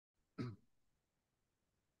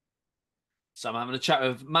So I'm having a chat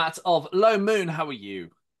with Matt of Low Moon. How are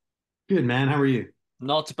you? Good, man. How are you?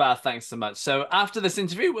 Not bad, thanks so much. So after this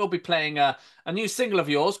interview, we'll be playing a new single of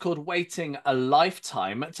yours called "Waiting a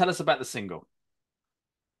Lifetime." Tell us about the single.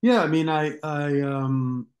 Yeah, I mean,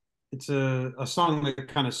 it's a song that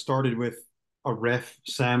kind of started with a riff.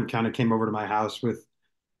 Sam kind of came over to my house with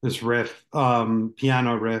this riff,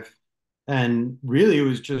 piano riff, and really it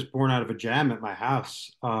was just born out of a jam at my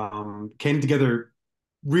house. Came together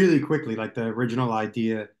really quickly, like the original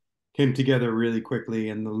idea came together really quickly,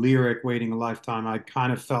 and the lyric "Waiting a Lifetime" I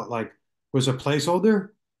kind of felt like was a placeholder,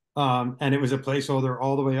 and it was a placeholder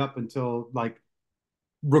all the way up until like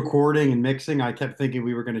recording and mixing. I kept thinking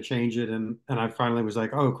we were going to change it, and I finally was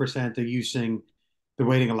like, "Oh, Chrysanta, you sing the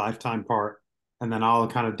Waiting a Lifetime part, and then I'll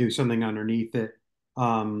kind of do something underneath it."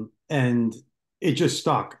 And it just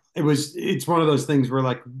stuck. It's one of those things where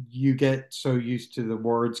like you get so used to the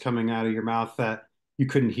words coming out of your mouth that you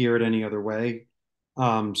couldn't hear it any other way.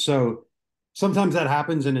 So sometimes that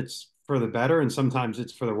happens and it's for the better, and sometimes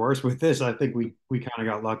it's for the worse. With this, I think we kind of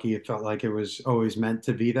got lucky. It felt like it was always meant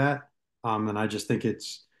to be that. And I just think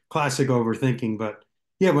it's classic overthinking. But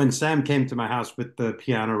yeah, when Sam came to my house with the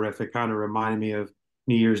piano riff, it kind of reminded me of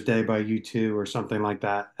New Year's Day by U2 or something like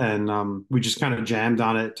that. And we just kind of jammed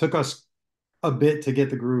on it. It took us a bit to get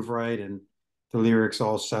the groove right and the lyrics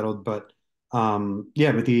all settled. But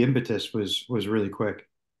yeah, but the impetus was really quick.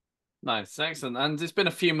 Nice, excellent. And it's been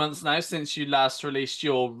a few months now since you last released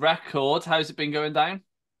your record. How's it been going down?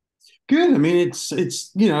 Good. I mean, it's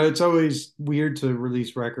it's always weird to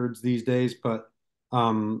release records these days, but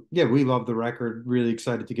yeah, we love the record. Really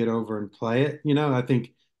excited to get over and play it. I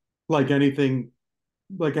think like anything,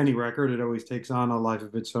 like any record, it always takes on a life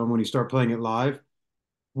of its own when you start playing it live.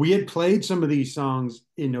 We had played some of these songs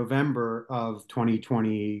in November of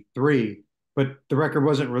 2023, but the record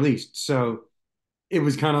wasn't released. So it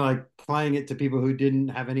was kind of like playing it to people who didn't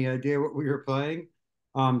have any idea what we were playing.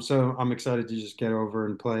 So I'm excited to just get over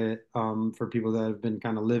and play it for people that have been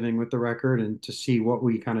kind of living with the record and to see what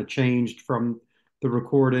we kind of changed from the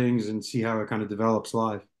recordings and see how it kind of develops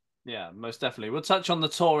live. Yeah, most definitely. We'll touch on the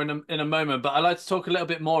tour in a moment, but I'd like to talk a little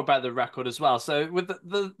bit more about the record as well. So, with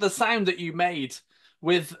the sound that you made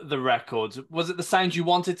with the record, was it the sound you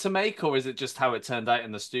wanted to make, or is it just how it turned out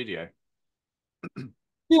in the studio?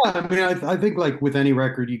 Yeah, I mean, I think like with any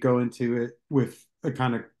record, you go into it with a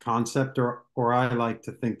kind of concept, or I like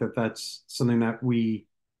to think that that's something that we,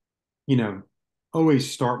 you know, always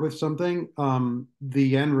start with something.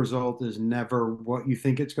 The end result is never what you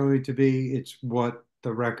think it's going to be. It's what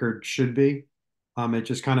the record should be. It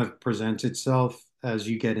just kind of presents itself as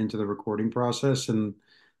you get into the recording process. And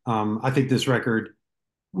I think this record,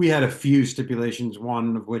 we had a few stipulations,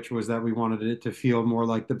 one of which was that we wanted it to feel more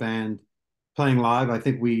like the band playing live. I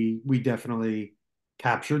think we definitely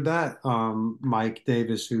captured that. Mike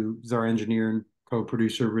Davis, who's our engineer and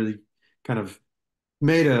co-producer, really kind of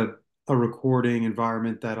made a recording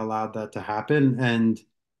environment that allowed that to happen. And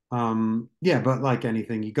yeah, but like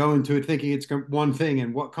anything, you go into it thinking it's one thing,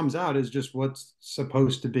 and what comes out is just what's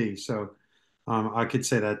supposed to be. So I could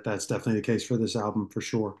say that that's definitely the case for this album for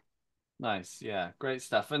sure. Nice, yeah, great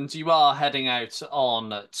stuff. And you are heading out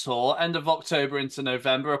on tour end of October into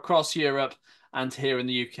November across Europe and here in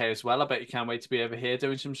the UK as well. I bet you can't wait to be over here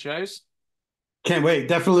doing some shows. Can't wait.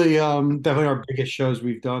 Definitely our biggest shows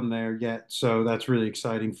we've done there yet. So that's really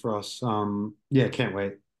exciting for us. Yeah, can't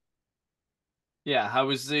wait. Yeah,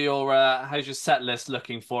 how's your set list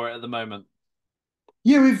looking for it at the moment?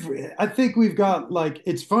 Yeah, I think we've got like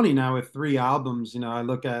it's funny now with three albums, I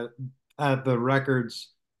look at the records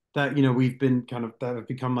that, we've been kind of that have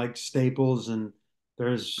become like staples, and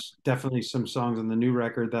there's definitely some songs on the new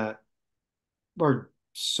record that are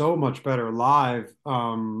so much better live.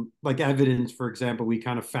 Like Evidence, for example, we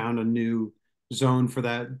kind of found a new zone for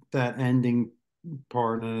that ending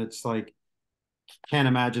part, and it's like can't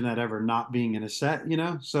imagine that ever not being in a set.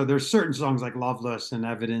 So there's certain songs like Loveless and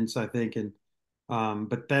Evidence, I think, and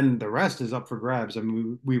but then the rest is up for grabs. I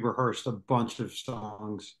mean, we rehearsed a bunch of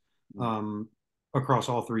songs um, across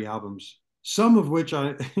all three albums, some of which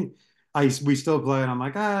we still play, and I'm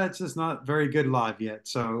like, it's just not very good live yet.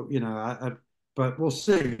 So but we'll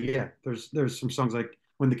see. Yeah, there's some songs like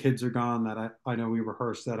When the Kids Are Gone that I know we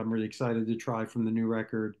rehearsed that I'm really excited to try from the new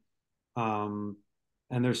record. Um,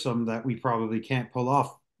 and there's some that we probably can't pull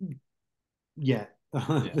off yet.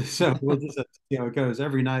 Yeah. So we'll just have to see how it goes.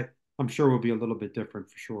 Every night, I'm sure will be a little bit different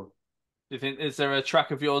for sure. Do you think is there a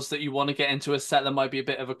track of yours that you want to get into a set that might be a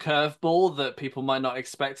bit of a curveball that people might not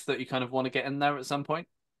expect that you kind of want to get in there at some point?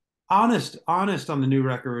 Honest on the new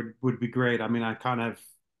record would be great. I mean, I kind of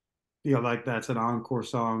feel like that's an encore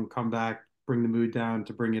song, come back, bring the mood down,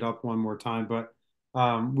 to bring it up one more time. But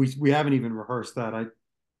we haven't even rehearsed that. I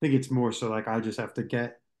think it's more so like I just have to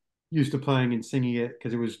get used to playing and singing it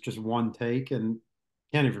because it was just one take and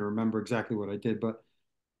can't even remember exactly what I did. But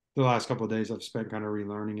the last couple of days I've spent kind of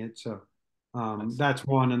relearning it. So Nice. that's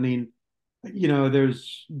one. I mean,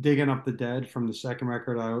 there's Digging Up the Dead from the second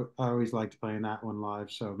record. I always liked playing that one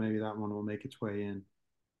live, so maybe that one will make its way in.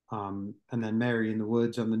 And then Mary in the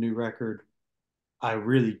Woods on the new record.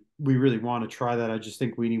 We really want to try that. I just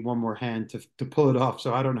think we need one more hand to pull it off.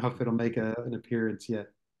 So I don't know if it'll make an appearance yet.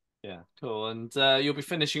 Yeah, cool. And you'll be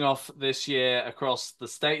finishing off this year across the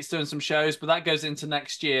States doing some shows, but that goes into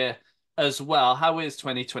next year as well. How is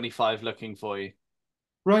 2025 looking for you?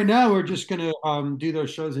 Right now, we're just gonna do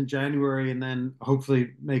those shows in January and then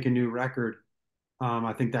hopefully make a new record.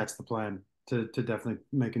 I think that's the plan to definitely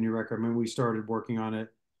make a new record. I mean, we started working on it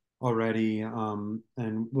already, and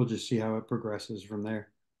we'll just see how it progresses from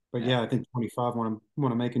there. But Yeah, yeah, I think 25 want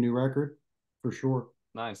to make a new record for sure.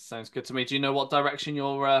 nice. Sounds good to me. Do you know what direction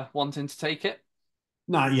you're wanting to take it?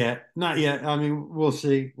 Not yet, not yet. I mean, we'll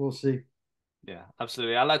see, we'll see. Yeah,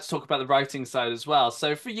 absolutely. I'd like to talk about the writing side as well.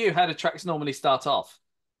 So for you, how do tracks normally start off?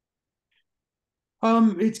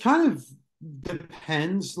 It's kind of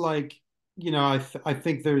depends. Like, I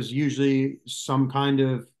think there's usually some kind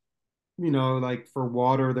of, like for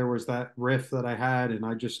Water, there was that riff that I had, and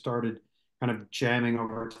I just started kind of jamming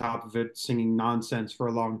over top of it, singing nonsense for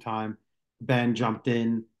a long time. Band jumped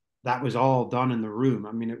in. That was all done in the room.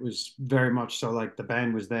 I mean, it was very much so like the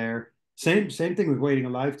band was there. Same thing with Waiting a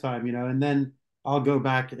Lifetime, and then I'll go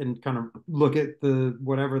back and kind of look at the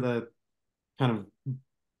kind of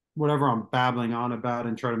whatever I'm babbling on about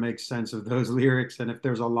and try to make sense of those lyrics. And if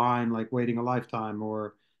there's a line like Waiting a Lifetime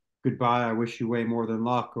or Goodbye, I Wish You Way More Than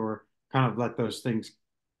Luck, or kind of let those things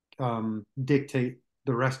dictate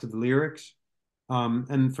the rest of the lyrics.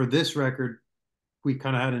 And for this record, we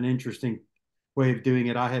kind of had an interesting way of doing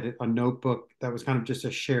it. I had a notebook that was kind of just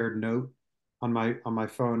a shared note on my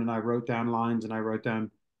phone, and I wrote down lines and I wrote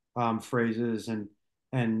down phrases,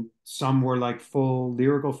 and some were like full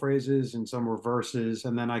lyrical phrases and some were verses,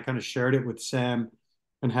 and then I kind of shared it with Sam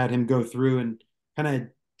and had him go through and kind of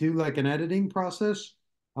do like an editing process.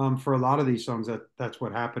 For a lot of these songs, that's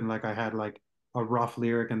what happened. Like I had like a rough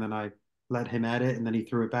lyric, and then I let him edit, and then he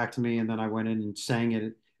threw it back to me, and then I went in and sang it.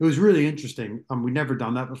 It was really interesting. We never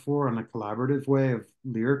done that before on a collaborative way of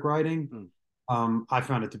lyric writing. Hmm. I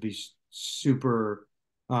found it to be super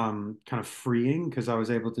kind of freeing because I was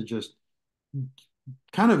able to just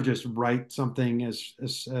kind of just write something as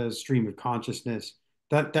a stream of consciousness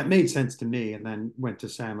that made sense to me, and then went to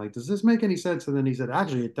Sam like, does this make any sense? And then he said,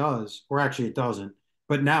 actually it does, or actually it doesn't,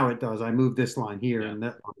 but now it does. I moved this line here Yeah. and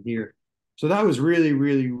that line here. So that was really,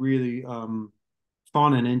 really, really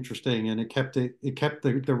fun and interesting, and it kept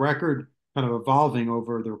the record kind of evolving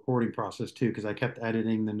over the recording process too, because I kept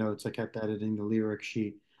editing the notes, I kept editing the lyric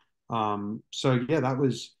sheet. So yeah, that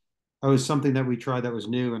was something that we tried that was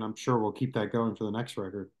new, and I'm sure we'll keep that going for the next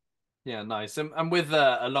record. Yeah, nice. And with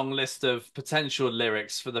a long list of potential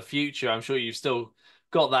lyrics for the future, I'm sure you've still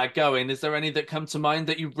got that going. Is there any that come to mind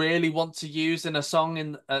that you really want to use in a song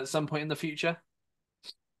in at some point in the future?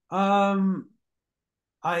 Um,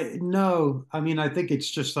 I no, I mean, I think it's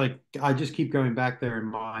just like I just keep going back there and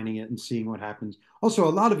mining it and seeing what happens. Also, a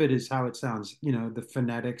lot of it is how it sounds, the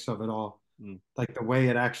phonetics of it all, Mm, like the way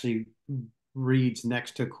it actually reads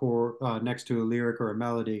next to a lyric or a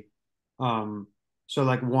melody. Um, so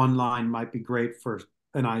like one line might be great for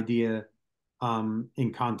an idea,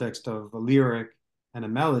 in context of a lyric and a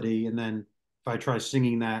melody, and then if I try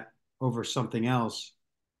singing that over something else,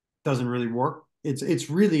 doesn't really work. It's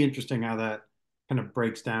really interesting how that kind of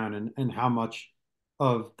breaks down, and how much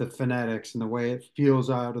of the phonetics and the way it feels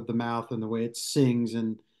out of the mouth and the way it sings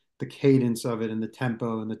and the cadence of it and the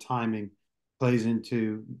tempo and the timing plays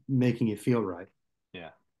into making it feel right. yeah,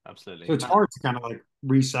 absolutely. So it's hard to kind of like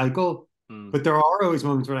recycle, Mm, but there are always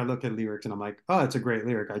moments when I look at lyrics and I'm like, oh, it's a great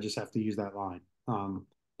lyric. I just have to use that line.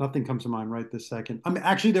 Nothing comes to mind right this second. I mean,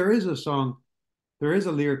 actually, there is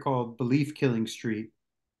a lyric called "Belief Killing Street"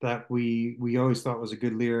 that we always thought was a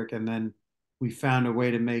good lyric, and then we found a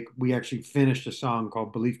way to make. We actually finished a song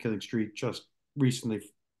called "Belief Killing Street" just recently,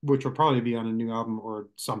 which will probably be on a new album or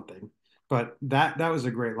something. But that was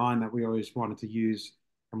a great line that we always wanted to use,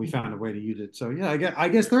 and we found a way to use it. So yeah, I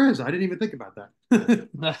guess there is. I didn't even think about that.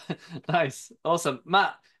 yeah. Nice. Awesome.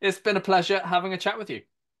 Matt, it's been a pleasure having a chat with you.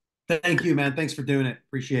 Thank you, man. Thanks for doing it.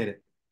 Appreciate it.